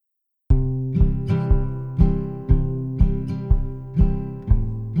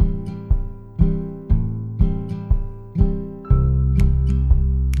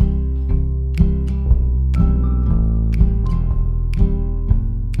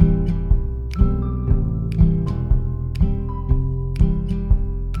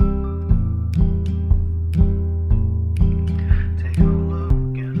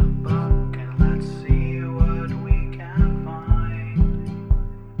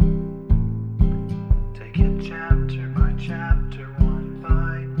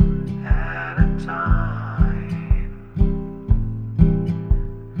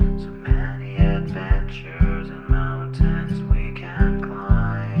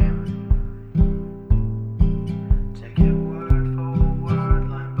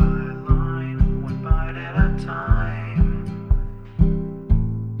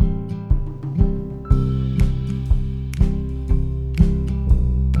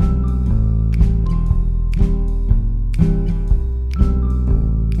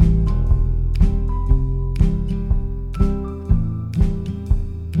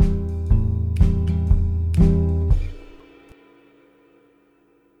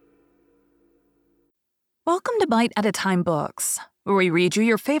Welcome to Bite at a Time Books, where we read you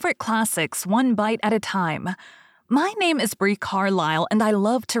your favorite classics one bite at a time. My name is Brie Carlisle, and I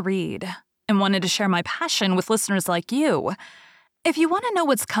love to read, and wanted to share my passion with listeners like you. If you want to know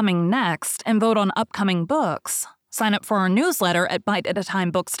what's coming next and vote on upcoming books, sign up for our newsletter at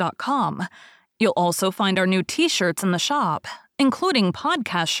biteatatimebooks.com. You'll also find our new t-shirts in the shop, including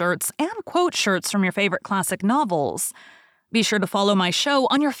podcast shirts and quote shirts from your favorite classic novels. Be sure to follow my show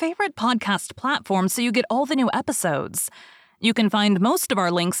on your favorite podcast platform so you get all the new episodes. You can find most of our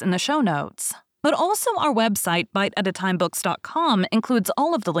links in the show notes, but also our website, biteatatimebooks.com, includes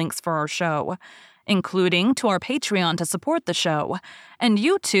all of the links for our show, including to our Patreon to support the show, and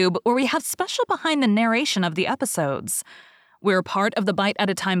YouTube, where we have special behind the narration of the episodes. We're part of the Bite at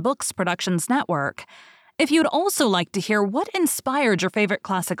a Time Books Productions Network. If you'd also like to hear what inspired your favorite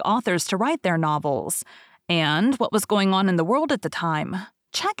classic authors to write their novels, and what was going on in the world at the time,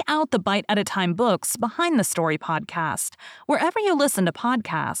 check out the Bite at a Time Books Behind the Story podcast, wherever you listen to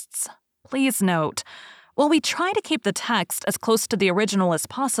podcasts. Please note, while we try to keep the text as close to the original as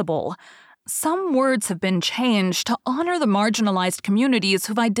possible, some words have been changed to honor the marginalized communities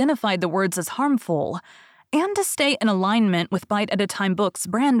who've identified the words as harmful, and to stay in alignment with Bite at a Time Books'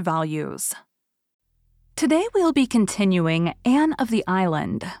 brand values. Today we'll be continuing Anne of the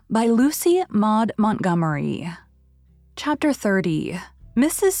Island by Lucy Maud Montgomery. Chapter 30,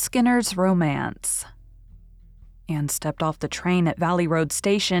 Mrs. Skinner's Romance. Anne stepped off the train at Valley Road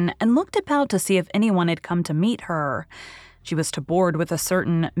Station and looked about to see if anyone had come to meet her. She was to board with a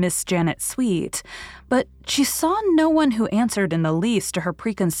certain Miss Janet Sweet, but she saw no one who answered in the least to her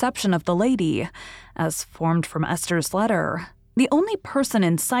preconception of the lady, as formed from Esther's letter. The only person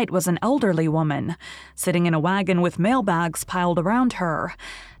in sight was an elderly woman, sitting in a wagon with mailbags piled around her.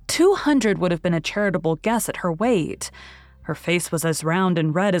 200 would have been a charitable guess at her weight. Her face was as round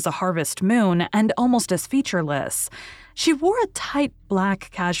and red as a harvest moon, and almost as featureless. She wore a tight black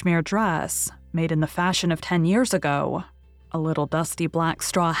cashmere dress, made in the fashion of 10 years ago. A little dusty black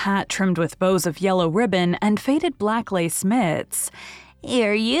straw hat trimmed with bows of yellow ribbon and faded black lace mitts.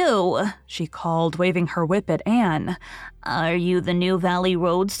 "Here you," she called, waving her whip at Anne. "Are you the new Valley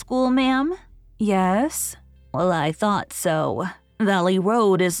Road school, ma'am?" "Yes." "Well, I thought so. Valley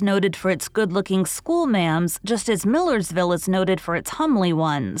Road is noted for its good-looking schoolma'ams, just as Millersville is noted for its homely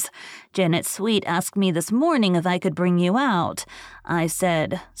ones. Janet Sweet asked me this morning if I could bring you out. I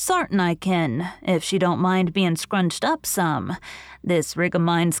said, sartin I can, if she don't mind being scrunched up some. This rig of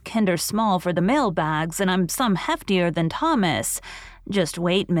mine's kinder small for the mail bags, and I'm some heftier than Thomas. Just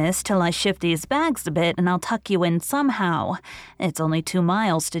wait, miss, till I shift these bags a bit and I'll tuck you in somehow. It's only 2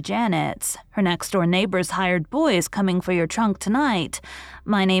 miles to Janet's. Her next-door neighbor's hired boys coming for your trunk tonight.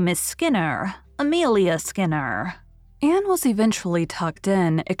 My name is Skinner, Amelia Skinner." Anne was eventually tucked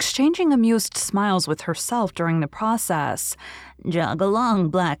in, exchanging amused smiles with herself during the process. "Jog along,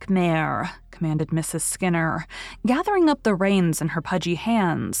 black mare," commanded Mrs. Skinner, gathering up the reins in her pudgy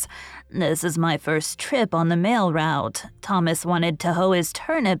hands. "This is my first trip on the mail route. Thomas wanted to hoe his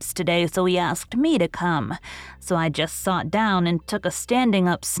turnips today, so he asked me to come. So I just sat down and took a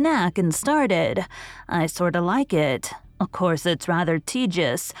standing-up snack and started. I sorta like it. Of course, it's rather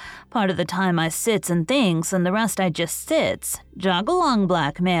tedious. Part of the time I sits and thinks, and the rest I just sits. Jog along,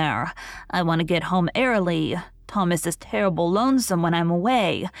 black mare. I want to get home early. Thomas is terrible lonesome when I'm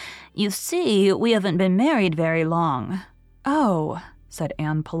away. You see, we haven't been married very long." "Oh," said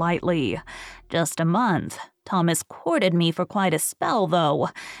Anne politely. "Just a month. Thomas courted me for quite a spell, though.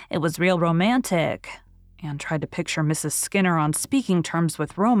 It was real romantic." Anne tried to picture Mrs. Skinner on speaking terms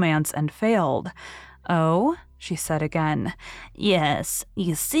with romance and failed. "Oh?" she said again. "Yes,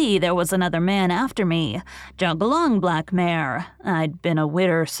 you see, there was another man after me. Jog along, black mare. I'd been a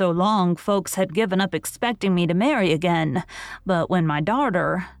widder so long folks had given up expecting me to marry again. But when my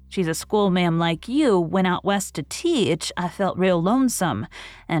daughter, she's a schoolma'am like you, went out west to teach, I felt real lonesome,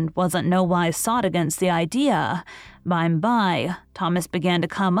 and wasn't nowise sot against the idea. By, Thomas began to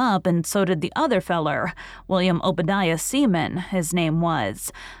come up, and so did the other feller, William Obadiah Seaman, his name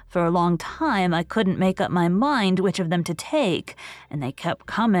was. For a long time, I couldn't make up my mind which of them to take, and they kept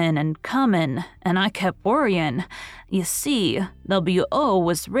comin', and I kept worryin'. You see, W.O.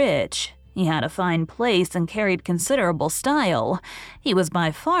 was rich. He had a fine place and carried considerable style. He was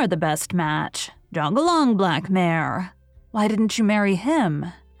by far the best match. Jog along, black mare." "Why didn't you marry him?"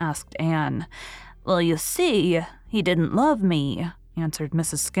 asked Anne. "Well, you see, he didn't love me," answered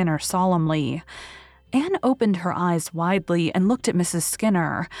Mrs. Skinner solemnly. Anne opened her eyes widely and looked at Mrs.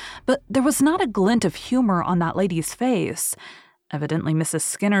 Skinner, but there was not a glint of humor on that lady's face. Evidently, Mrs.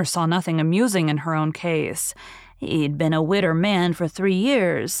 Skinner saw nothing amusing in her own case. He'd been a widder man for 3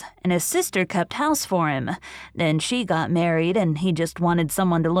 years, and his sister kept house for him. Then she got married, and he just wanted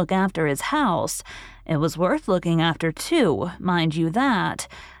someone to look after his house. It was worth looking after, too, mind you that.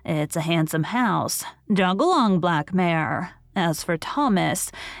 It's a handsome house. Jog along, Black Mare. As for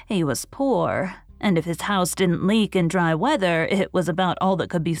Thomas, he was poor, and if his house didn't leak in dry weather, it was about all that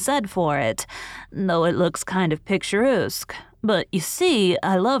could be said for it, though it looks kind of picturesque. But you see,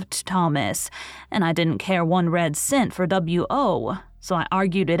 I loved Thomas, and I didn't care 1 red cent for W.O., so I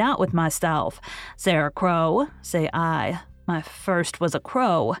argued it out with myself. Sarah Crow, say I. My first was a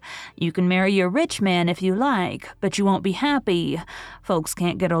crow. You can marry your rich man if you like, but you won't be happy. Folks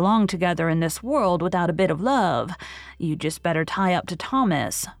can't get along together in this world without a bit of love. You just better tie up to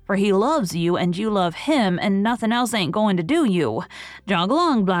Thomas, for he loves you and you love him, and nothing else ain't going to do you. Jog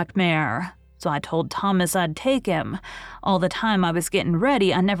along, Black Mare. So I told Thomas I'd take him. All the time I was getting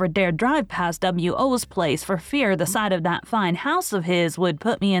ready, I never dared drive past W.O.'s place for fear the sight of that fine house of his would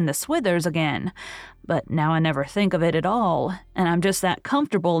put me in the swithers again. But now I never think of it at all, and I'm just that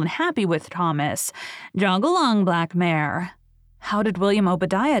comfortable and happy with Thomas. Jog along, Black Mare. How did William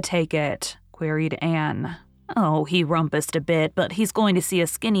Obadiah take it? Queried Anne. Oh, he rumpused a bit, but he's going to see a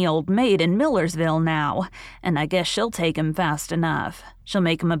skinny old maid in Millersville now, and I guess she'll take him fast enough. She'll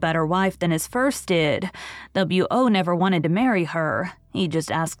make him a better wife than his first did. W.O. never wanted to marry her. He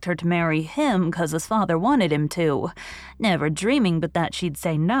just asked her to marry him 'cause his father wanted him to, never dreaming but that she'd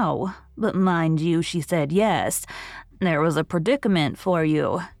say no. But mind you, she said yes. There was a predicament for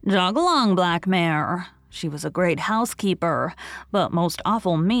you. Jog along, Black Mare. She was a great housekeeper, but most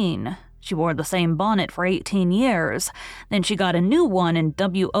awful mean. She wore the same bonnet for 18 years. Then she got a new one, and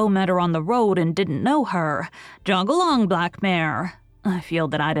W.O. met her on the road and didn't know her. Jog along, Black Mare. I feel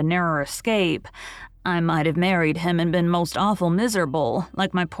that I'd a narrower escape. I might have married him and been most awful miserable,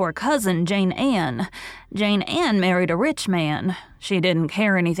 like my poor cousin, Jane Ann. Jane Ann married a rich man she didn't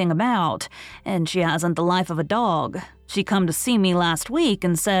care anything about, and she hasn't the life of a dog. She come to see me last week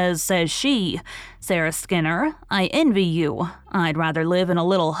and says she, Sarah Skinner, I envy you. I'd rather live in a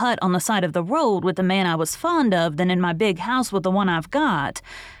little hut on the side of the road with the man I was fond of than in my big house with the one I've got.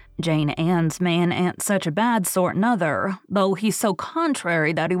 Jane Ann's man ain't such a bad sort nuther, though he's so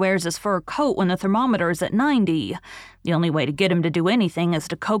contrary that he wears his fur coat when the thermometer's at 90. The only way to get him to do anything is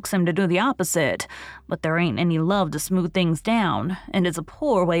to coax him to do the opposite, but there ain't any love to smooth things down, and it's a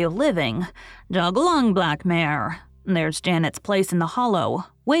poor way of living. Jog along, Black Mare. There's Janet's place in the hollow.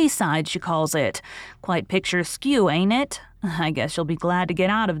 Wayside, she calls it. Quite picturesque, ain't it? I guess you'll be glad to get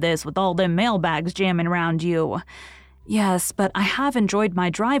out of this with all them mailbags jamming around you. Yes, but I have enjoyed my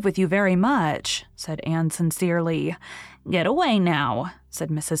drive with you very much, said Anne sincerely. Get away now, said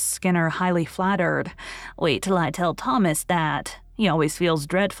Mrs. Skinner, highly flattered. Wait till I tell Thomas that. He always feels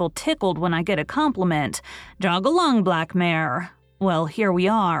dreadful tickled when I get a compliment. Jog along, Black Mare. Well, here we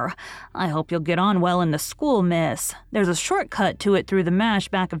are. I hope you'll get on well in the school, miss. There's a shortcut to it through the mash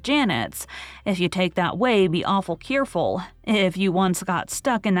back of Janet's. If you take that way, be awful careful. If you once got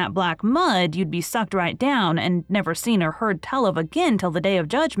stuck in that black mud, you'd be sucked right down and never seen or heard tell of again till the day of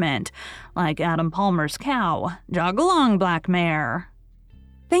judgment, like Adam Palmer's cow. Jog along, Black Mare.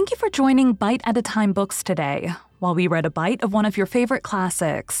 Thank you for joining Bite at a Time Books today, while we read a bite of one of your favorite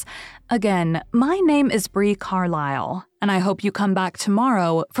classics. Again, my name is Bree Carlisle, and I hope you come back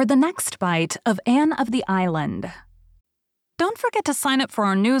tomorrow for the next bite of Anne of the Island. Don't forget to sign up for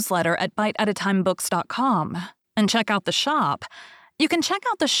our newsletter at biteatatimebooks.com and check out the shop. You can check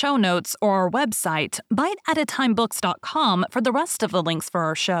out the show notes or our website, biteatatimebooks.com, for the rest of the links for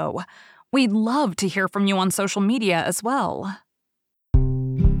our show. We'd love to hear from you on social media as well.